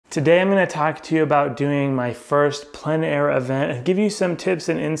Today I'm going to talk to you about doing my first plein air event and give you some tips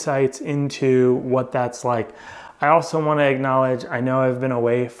and insights into what that's like. I also want to acknowledge, I know I've been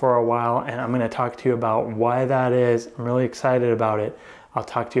away for a while and I'm going to talk to you about why that is. I'm really excited about it. I'll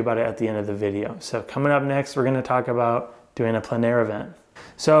talk to you about it at the end of the video. So coming up next, we're going to talk about doing a plein air event.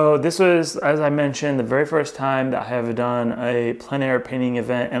 So this was, as I mentioned, the very first time that I have done a plein air painting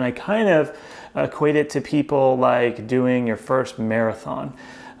event, and I kind of equate it to people like doing your first marathon.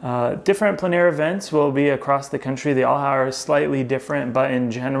 Different plein air events will be across the country. They all are slightly different, but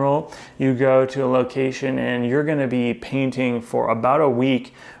in general, you go to a location and you're going to be painting for about a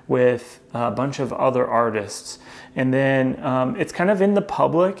week with a bunch of other artists. And then it's kind of in the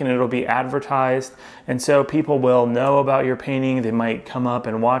public and it'll be advertised. And so people will know about your painting. They might come up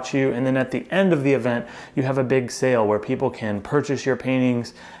and watch you. And then at the end of the event, you have a big sale where people can purchase your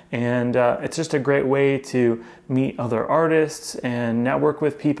paintings. And it's just a great way to meet other artists and network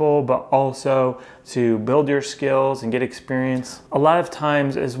with people, but also to build your skills and get experience. A lot of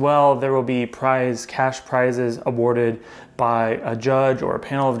times as well, there will be cash prizes awarded by a judge or a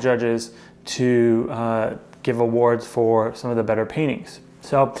panel of judges to give awards for some of the better paintings.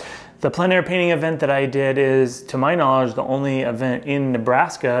 So the plein air painting event that I did is, to my knowledge, the only event in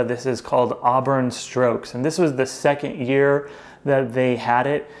Nebraska. This is called Auburn Strokes. And this was the second year that they had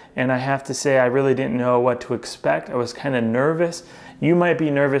it. And I have to say, I really didn't know what to expect. I was kind of nervous. You might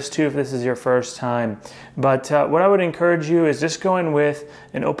be nervous too if this is your first time. But what I would encourage you is just go in with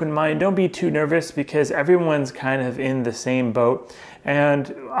an open mind. Don't be too nervous because everyone's kind of in the same boat. And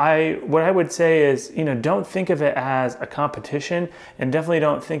what I would say is, don't think of it as a competition, and definitely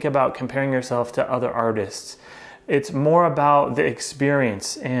don't think about comparing yourself to other artists. It's more about the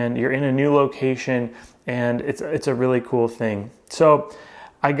experience, and you're in a new location, and it's a really cool thing. So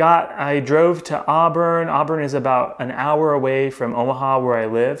I drove to Auburn. Auburn is about an hour away from Omaha where I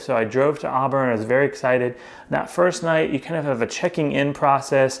live. So I drove to Auburn. I was very excited. That first night, you kind of have a checking in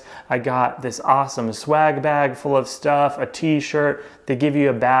process. I got this awesome swag bag full of stuff, a t-shirt. They give you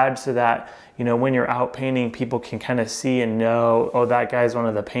a badge so that, when you're out painting, people can kind of see and know, oh, that guy's one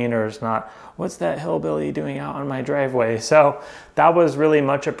of the painters, not what's that hillbilly doing out on my driveway. So that was really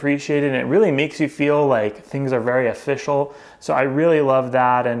much appreciated, and it really makes you feel like things are very official. So I really love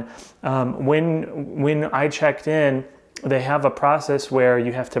that. And when I checked in, they have a process where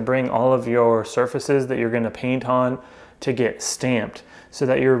you have to bring all of your surfaces that you're going to paint on to get stamped, so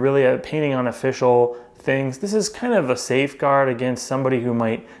that you're really painting on official things. This is kind of a safeguard against somebody who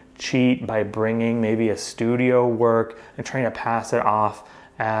might cheat by bringing maybe a studio work and trying to pass it off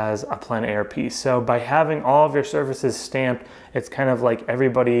as a plein air piece. So by having all of your surfaces stamped, it's kind of like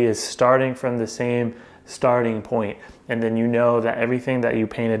everybody is starting from the same starting point, and then you know that everything that you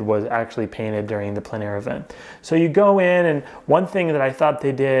painted was actually painted during the plein air event. So you go in, and one thing that I thought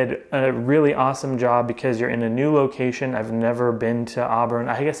they did a really awesome job, because you're in a new location. I've never been to Auburn.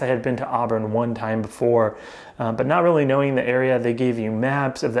 I guess I had been to Auburn one time before, but not really knowing the area. They gave you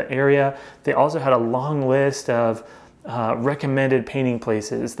maps of the area. They also had a long list of recommended painting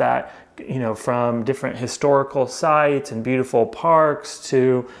places that, from different historical sites and beautiful parks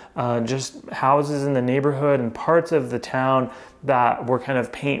to just houses in the neighborhood and parts of the town that were kind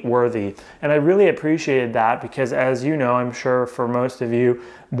of paint worthy. And I really appreciated that, because as you know, I'm sure for most of you,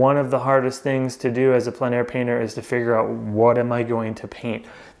 one of the hardest things to do as a plein air painter is to figure out, what am I going to paint?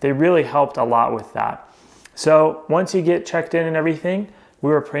 They really helped a lot with that. So once you get checked in and everything, we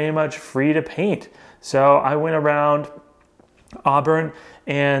were pretty much free to paint. So I went around Auburn,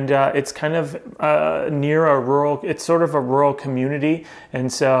 and it's kind of near it's sort of a rural community.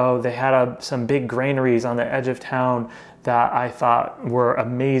 And so they had some big granaries on the edge of town that I thought were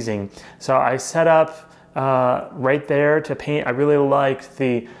amazing. So I set up right there to paint. I really liked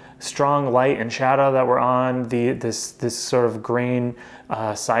the strong light and shadow that were on this sort of grain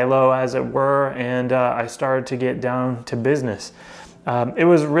silo, as it were. And I started to get down to business. It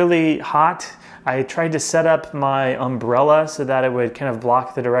was really hot. I tried to set up my umbrella so that it would kind of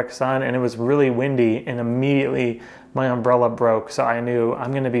block the direct sun, and it was really windy, and immediately my umbrella broke. So I knew I'm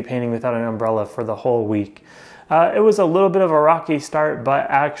going to be painting without an umbrella for the whole week. It was a little bit of a rocky start, but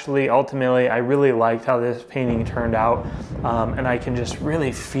actually, ultimately, I really liked how this painting turned out. And I can just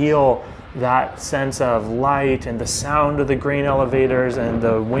really feel that sense of light and the sound of the grain elevators and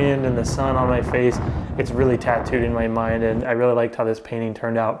the wind and the sun on my face. It's really tattooed in my mind, and I really liked how this painting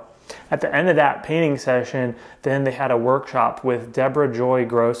turned out. At the end of that painting session, then they had a workshop with Deborah Joy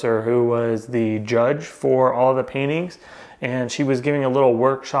Grosser, who was the judge for all the paintings, and she was giving a little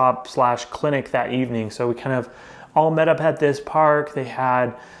workshop / clinic that evening. So we kind of all met up at this park. They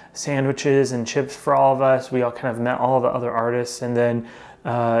had sandwiches and chips for all of us. We all kind of met all the other artists, and then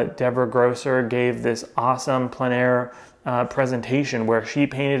Deborah Grosser gave this awesome plein air presentation where she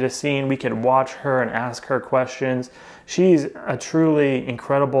painted a scene. We could watch her and ask her questions. She's a truly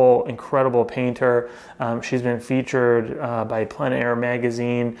incredible painter. She's been featured by Plein Air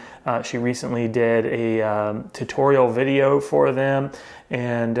magazine. She recently did a tutorial video for them,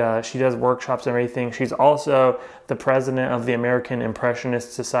 and she does workshops and everything. She's also the president of the American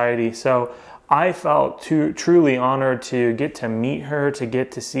Impressionist Society. So I felt truly honored to get to meet her, to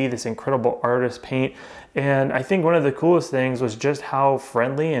get to see this incredible artist paint. And I think one of the coolest things was just how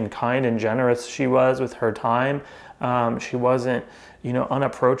friendly and kind and generous she was with her time. She wasn't,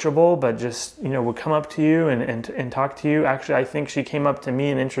 unapproachable, but just, would come up to you and talk to you. Actually, I think she came up to me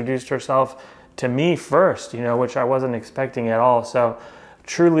and introduced herself to me first, which I wasn't expecting at all. So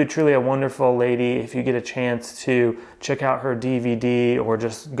truly a wonderful lady. If you get a chance to check out her DVD or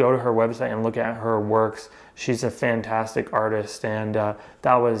just go to her website and look at her works, she's a fantastic artist. And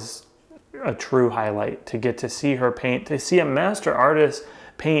that was a true highlight to get to see her paint, to see a master artist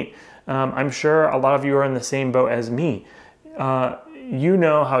paint. I'm sure a lot of you are in the same boat as me. You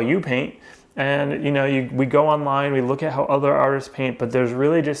know how you paint, and we go online, we look at how other artists paint, but there's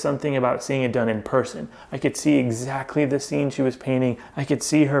really just something about seeing it done in person. I could see exactly the scene she was painting. I could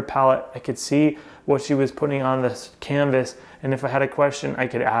see her palette. I could see what she was putting on this canvas, and if I had a question, I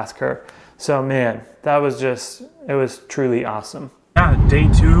could ask her. So man, it was truly awesome. Yeah, day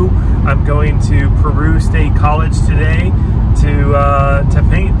 2, I'm going to Peru State College today to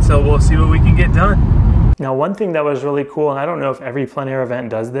paint, so we'll see what we can get done. Now, one thing that was really cool, and I don't know if every plein air event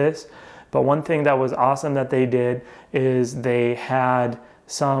does this, but one thing that was awesome that they did is they had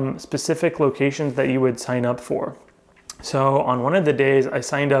some specific locations that you would sign up for. So on one of the days, I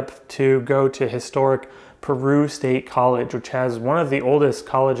signed up to go to historic Peru State College, which has one of the oldest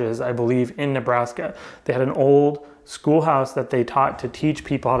colleges, I believe, in Nebraska. They had an old schoolhouse that they taught to teach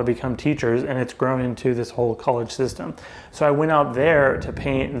people how to become teachers, and it's grown into this whole college system. So I went out there to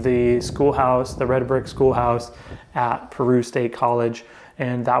paint the schoolhouse, the red brick schoolhouse at Peru State College,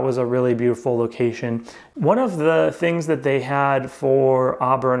 and that was a really beautiful location. One of the things that they had for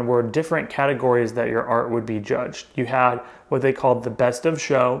Auburn were different categories that your art would be judged. You had what they called the best of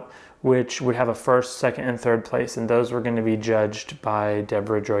show, which would have a first, second, and third place, and those were going to be judged by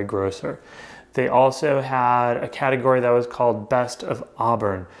Deborah Joy Grosser. They also had a category that was called Best of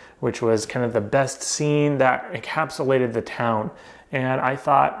Auburn, which was kind of the best scene that encapsulated the town. And I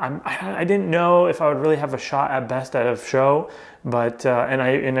thought, I didn't know if I would really have a shot at Best of Show, but and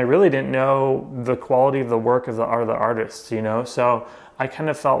I really didn't know the quality of the work of the artists, So I kind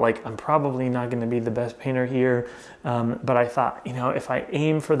of felt like I'm probably not going to be the best painter here, but I thought, if I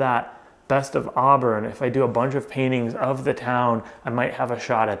aim for that Best of Auburn, if I do a bunch of paintings of the town, I might have a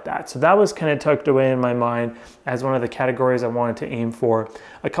shot at that. So that was kind of tucked away in my mind as one of the categories I wanted to aim for.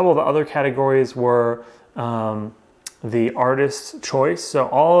 A couple of the other categories were the artist's choice. So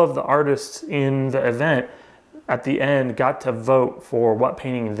all of the artists in the event at the end got to vote for what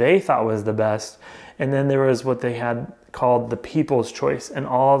painting they thought was the best. And then there was what they had called the people's choice, and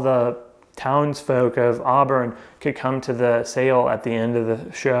all the townsfolk of Auburn could come to the sale at the end of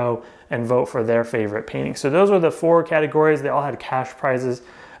the show and vote for their favorite painting. So those were the 4 categories. They all had cash prizes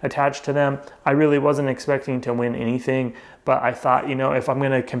attached to them. I really wasn't expecting to win anything, but I thought, if I'm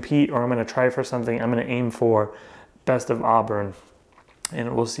going to compete or I'm going to try for something, I'm going to aim for Best of Auburn,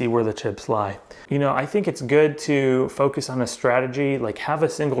 and we'll see where the chips lie. I think it's good to focus on a strategy, like have a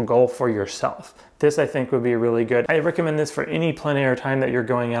single goal for yourself. This, I think, would be really good. I recommend this for any plein air time that you're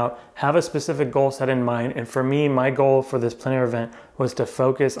going out. Have a specific goal set in mind. And for me, my goal for this plein air event was to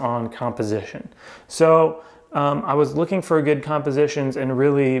focus on composition. So I was looking for good compositions, and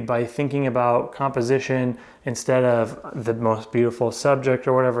really by thinking about composition instead of the most beautiful subject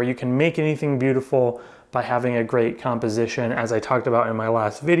or whatever, you can make anything beautiful by having a great composition, as I talked about in my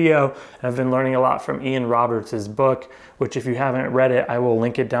last video. And I've been learning a lot from Ian Roberts' book, which if you haven't read it, I will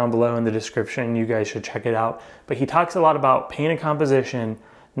link it down below in the description. You guys should check it out. But he talks a lot about paint and composition,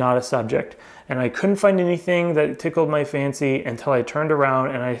 not a subject. And I couldn't find anything that tickled my fancy until I turned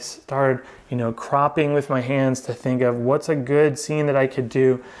around and I started, cropping with my hands to think of what's a good scene that I could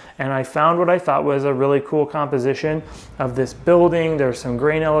do. And I found what I thought was a really cool composition of this building. There's some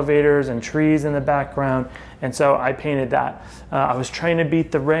grain elevators and trees in the background. And so I painted that. I was trying to beat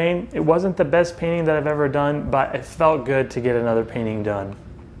the rain. It wasn't the best painting that I've ever done, but it felt good to get another painting done.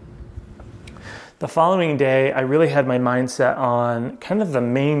 The following day, I really had my mindset on kind of the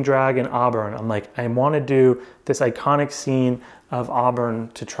main drag in Auburn. I'm like, I want to do this iconic scene of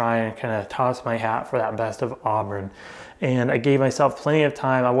Auburn to try and kind of toss my hat for that Best of Auburn. And I gave myself plenty of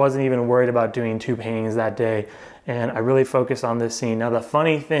time. I wasn't even worried about doing 2 paintings that day. and I really focused on this scene. Now, the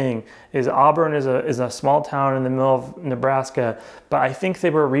funny thing is Auburn is a small town in the middle of Nebraska, but I think they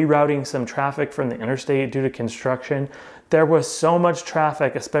were rerouting some traffic from the interstate due to construction. There was so much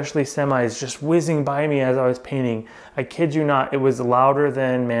traffic, especially semis, just whizzing by me as I was painting. I kid you not, it was louder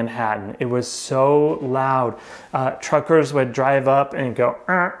than Manhattan. It was so loud. Truckers would drive up and go,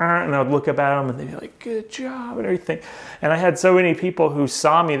 and I would look up at them and they'd be like, good job and everything. And I had so many people who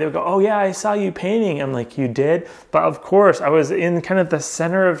saw me, they would go, oh yeah, I saw you painting. I'm like, you did? But of course, I was in kind of the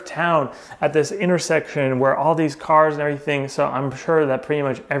center of town at this intersection where all these cars and everything, so I'm sure that pretty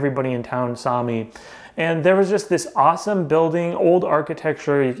much everybody in town saw me. And there was just this awesome building, old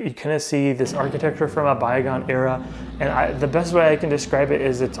architecture. You kind of see this architecture from a bygone era. And the best way I can describe it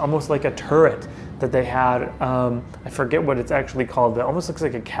is it's almost like a turret that they had. I forget what it's actually called, but it almost looks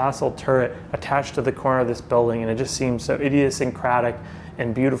like a castle turret attached to the corner of this building. And it just seems so idiosyncratic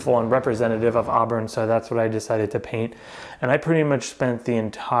and beautiful and representative of Auburn. So that's what I decided to paint. And I pretty much spent the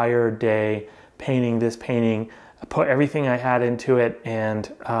entire day painting this painting. I put everything I had into it,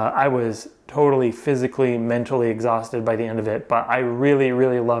 and I was totally physically, mentally exhausted by the end of it, but I really,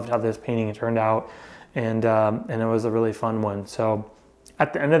 really loved how this painting turned out, and it was a really fun one. So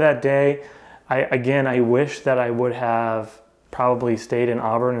at the end of that day, I wish that I would have probably stayed in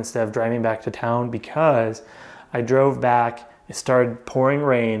Auburn instead of driving back to town, because I drove back, it started pouring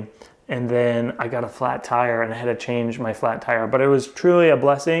rain, and then I got a flat tire and I had to change my flat tire, but it was truly a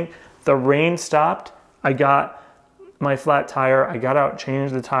blessing. The rain stopped, I got my flat tire, I got out,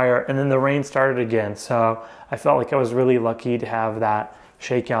 changed the tire, and then the rain started again. So I felt like I was really lucky to have that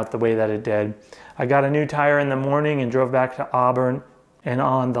shake out the way that it did. I got a new tire in the morning and drove back to Auburn. And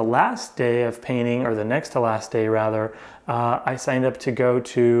on the last day of painting, or the next to last day rather, I signed up to go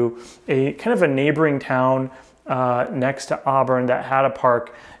to a kind of a neighboring town next to Auburn that had a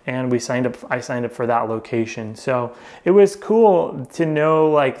park, and I signed up for that location. So it was cool to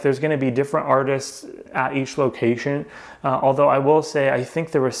know like there's going to be different artists at each location. Although I will say, I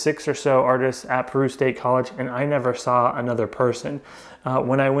think there were 6 or so artists at Peru State College, and I never saw another person.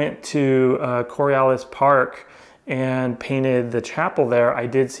 When I went to Coriolis Park and painted the chapel there, I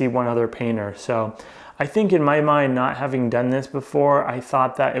did see one other painter. So I think in my mind, not having done this before, I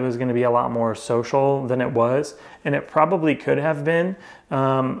thought that it was going to be a lot more social than it was, and it probably could have been,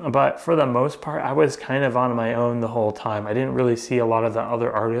 but for the most part, I was kind of on my own the whole time. I didn't really see a lot of the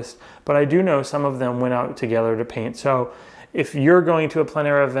other artists, but I do know some of them went out together to paint. So if you're going to a plein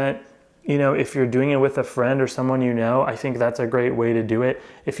air event, you know, if you're doing it with a friend or someone you know, I think that's a great way to do it.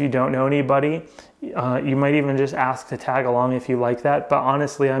 If you don't know anybody, you might even just ask to tag along if you like that. But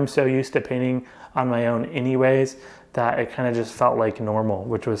honestly, I'm so used to painting on my own anyways that it kind of just felt like normal,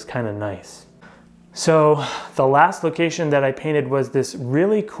 which was kind of nice. So the last location that I painted was this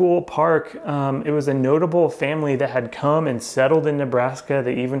really cool park. It was a notable family that had come and settled in Nebraska.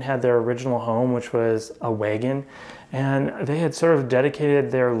 They even had their original home, which was a wagon. And they had sort of dedicated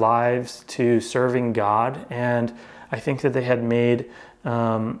their lives to serving God. And I think that they had made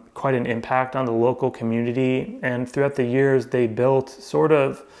quite an impact on the local community. And throughout the years, they built sort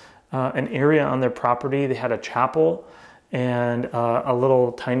of an area on their property. They had a chapel and a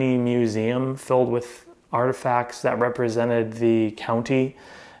little tiny museum filled with artifacts that represented the county.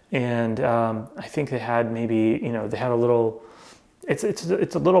 And I think they had maybe, you know, they had a little, it's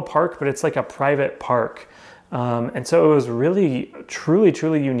a little park, but it's like a private park. And so it was really,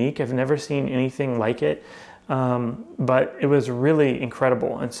 truly unique. I've never seen anything like it. But it was really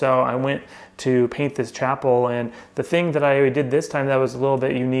incredible. And so I went to paint this chapel, and the thing that I did this time that was a little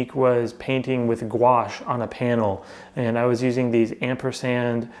bit unique was painting with gouache on a panel. And I was using these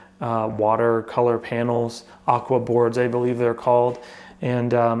ampersand watercolor panels, aqua boards, I believe they're called.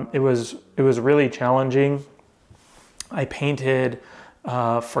 And it was really challenging. I painted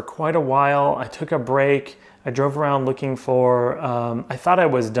for quite a while. I took a break. I drove around looking for, I thought I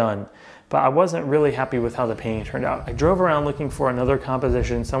was done, but I wasn't really happy with how the painting turned out. I drove around looking for another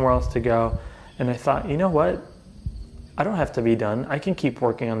composition, somewhere else to go, and I thought, you know what? I don't have to be done. I can keep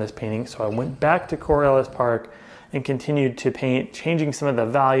working on this painting. So I went back to Coriolis Park and continued to paint, changing some of the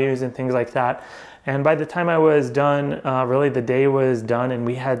values and things like that. And by the time I was done, really the day was done, and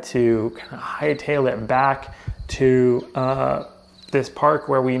we had to kind of hightail it back to this park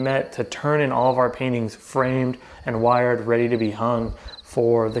where we met to turn in all of our paintings framed and wired, ready to be hung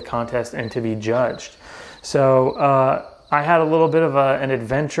for the contest and to be judged. So I had a little bit of an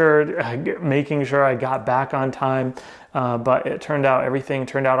adventure making sure I got back on time, but everything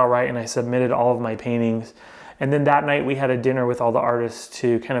turned out all right, and I submitted all of my paintings. And then that night we had a dinner with all the artists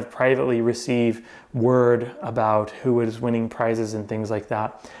to kind of privately receive word about who was winning prizes and things like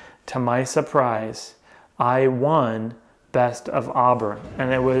that. To my surprise, I won Best of Auburn.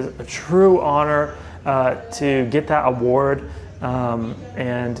 And it was a true honor to get that award.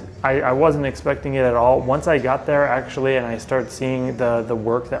 And I wasn't expecting it at all. Once I got there, actually, and I started seeing the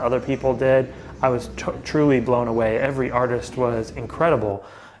work that other people did, I was truly blown away. Every artist was incredible.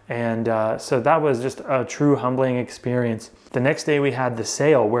 And so that was just a true humbling experience. The next day we had the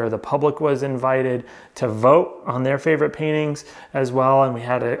sale where the public was invited to vote on their favorite paintings as well. And we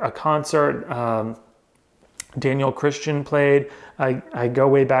had a concert. Daniel Christian played. I go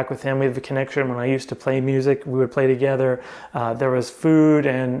way back with him. We have a connection. When I used to play music, we would play together. There was food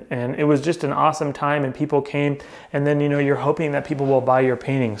and it was just an awesome time, and people came. And then, you know, you're hoping that people will buy your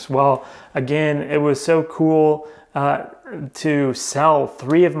paintings. Well, again, it was so cool to sell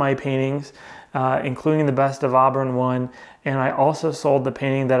 3 of my paintings, including the Best of Auburn one. And I also sold the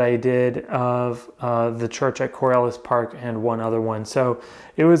painting that I did of the church at Corellis Park and one other one. So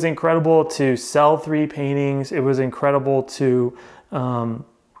it was incredible to sell 3 paintings. It was incredible to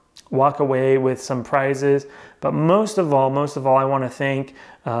walk away with some prizes. But most of all, I want to thank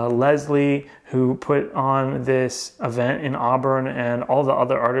Leslie, who put on this event in Auburn, and all the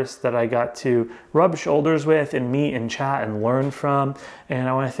other artists that I got to rub shoulders with and meet and chat and learn from. And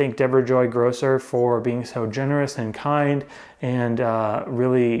I want to thank Deborah Joy Grosser for being so generous and kind, and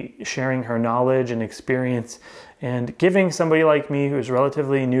really sharing her knowledge and experience, and giving somebody like me who's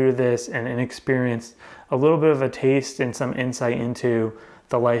relatively new to this and inexperienced a little bit of a taste and some insight into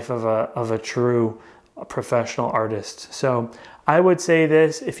the life of a true professional artist. So I would say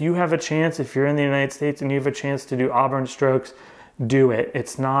this: if you have a chance, if you're in the United States and you have a chance to do Auburn Strokes, do it.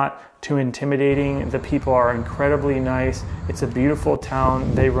 It's not too intimidating. The people are incredibly nice. It's a beautiful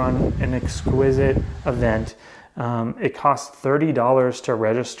town. They run an exquisite event. It costs $30 to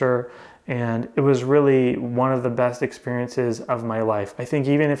register, and it was really one of the best experiences of my life. I think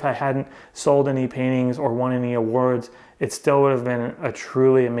even if I hadn't sold any paintings or won any awards, it still would have been a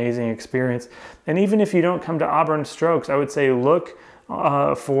truly amazing experience. And even if you don't come to Auburn Strokes, I would say look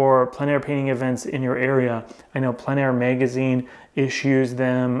for plein air painting events in your area. I know Plein Air magazine issues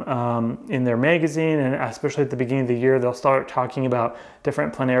them in their magazine, and especially at the beginning of the year, they'll start talking about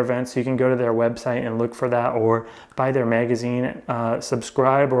different plein air events. So you can go to their website and look for that, or buy their magazine,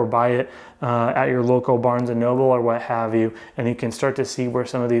 subscribe or buy it at your local Barnes & Noble or what have you, and you can start to see where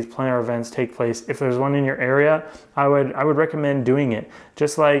some of these plein air events take place. If there's one in your area, I would recommend doing it.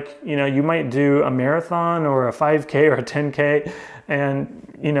 Just like, you know, you might do a marathon or a 5K or a 10K,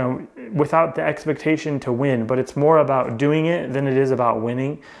 and, you know, without the expectation to win, but it's more about doing it than it is about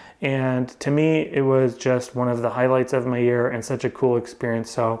winning. And to me, it was just one of the highlights of my year and such a cool experience.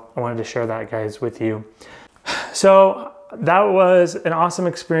 So I wanted to share that, guys, with you. So that was an awesome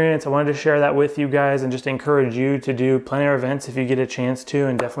experience. I wanted to share that with you guys and just encourage you to do plein air events if you get a chance to,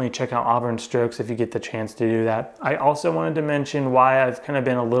 and definitely check out Auburn Strokes if you get the chance to do that. I also wanted to mention why I've kind of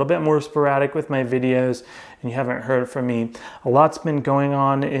been a little bit more sporadic with my videos and you haven't heard from me. A lot's been going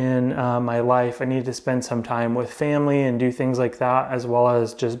on in my life. I need to spend some time with family and do things like that, as well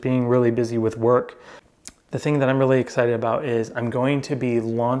as just being really busy with work. The thing that I'm really excited about is I'm going to be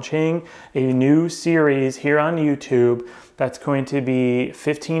launching a new series here on YouTube that's going to be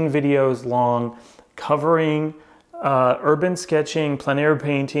 15 videos long, covering urban sketching, plein air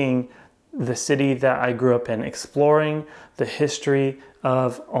painting, the city that I grew up in, exploring the history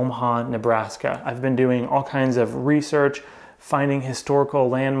of Omaha, Nebraska. I've been doing all kinds of research, finding historical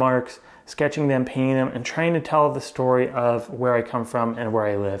landmarks, sketching them, painting them, and trying to tell the story of where I come from and where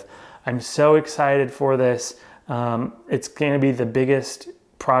I live. I'm so excited for this. It's going to be the biggest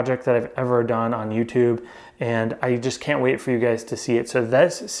project that I've ever done on YouTube, and I just can't wait for you guys to see it. So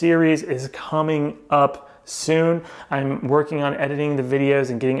this series is coming up soon. I'm working on editing the videos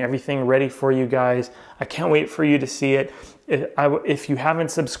and getting everything ready for you guys. I can't wait for you to see it. If you haven't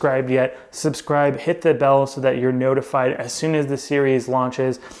subscribed yet, subscribe, hit the bell so that you're notified as soon as the series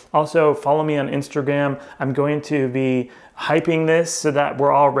launches. Also, follow me on Instagram. I'm going to be hyping this so that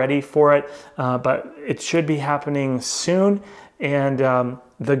we're all ready for it, but it should be happening soon. And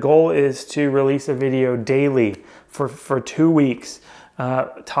the goal is to release a video daily for 2 weeks,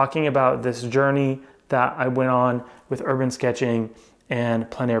 talking about this journey that I went on with urban sketching and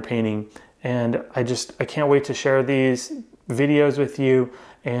plein air painting. And I can't wait to share these videos with you,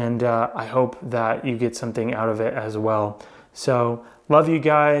 and I hope that you get something out of it as well. So love you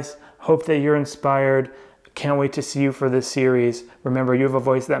guys. Hope that you're inspired. Can't wait to see you for this series. Remember, you have a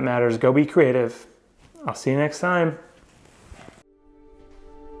voice that matters. Go be creative. I'll see you next time.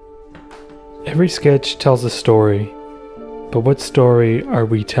 Every sketch tells a story, but what story are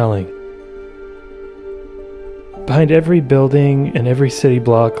we telling? Behind every building and every city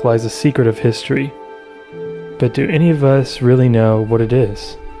block lies a secret of history. but do any of us really know what it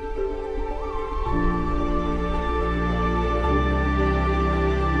is?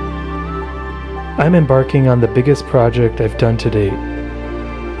 I'm embarking on the biggest project I've done to date,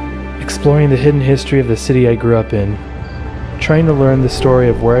 exploring the hidden history of the city I grew up in, trying to learn the story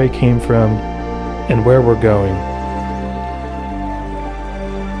of where I came from and where we're going.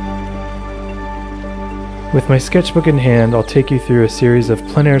 With my sketchbook in hand, I'll take you through a series of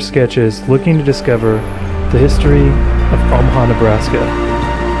plein air sketches looking to discover the history of Omaha, Nebraska.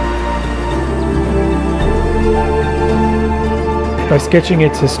 By sketching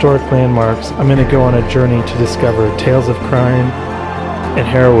its historic landmarks, I'm going to go on a journey to discover tales of crime and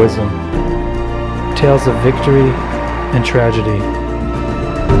heroism, tales of victory and tragedy.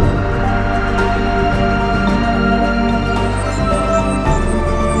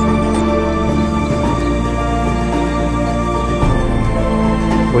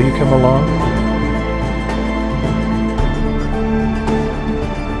 Will you come along?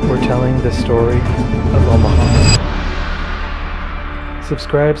 We're telling the story of Omaha.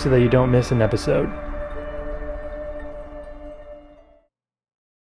 Subscribe so that you don't miss an episode.